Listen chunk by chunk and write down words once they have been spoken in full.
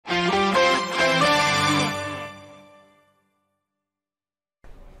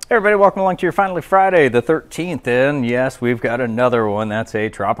Hey everybody, welcome along to your Finally Friday, the 13th, and yes, we've got another one. That's a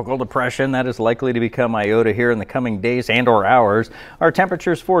tropical depression that is likely to become Iota here in the coming days and or hours. Our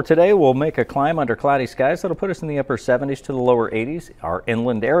temperatures for today will make a climb under cloudy skies that'll put us in the upper 70s to the lower 80s. Our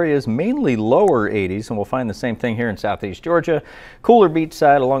inland areas mainly lower 80s, and we'll find the same thing here in southeast Georgia. Cooler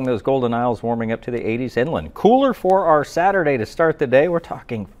beachside along those Golden Isles, warming up to the 80s inland. Cooler for our Saturday to start the day. We're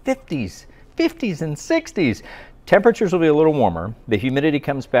talking 50s and 60s. Temperatures will be a little warmer. The humidity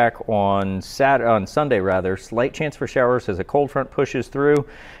comes back on Sunday rather. Slight chance for showers as a cold front pushes through.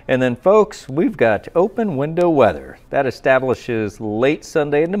 And then folks, we've got open window weather. That establishes late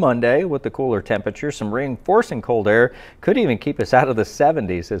Sunday into Monday with the cooler temperatures. Some reinforcing cold air could even keep us out of the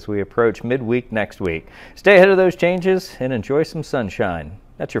 70s as we approach midweek next week. Stay ahead of those changes and enjoy some sunshine.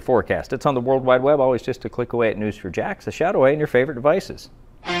 That's your forecast. It's on the World Wide Web, always just a click away at News4JAX, a shout away on your favorite devices.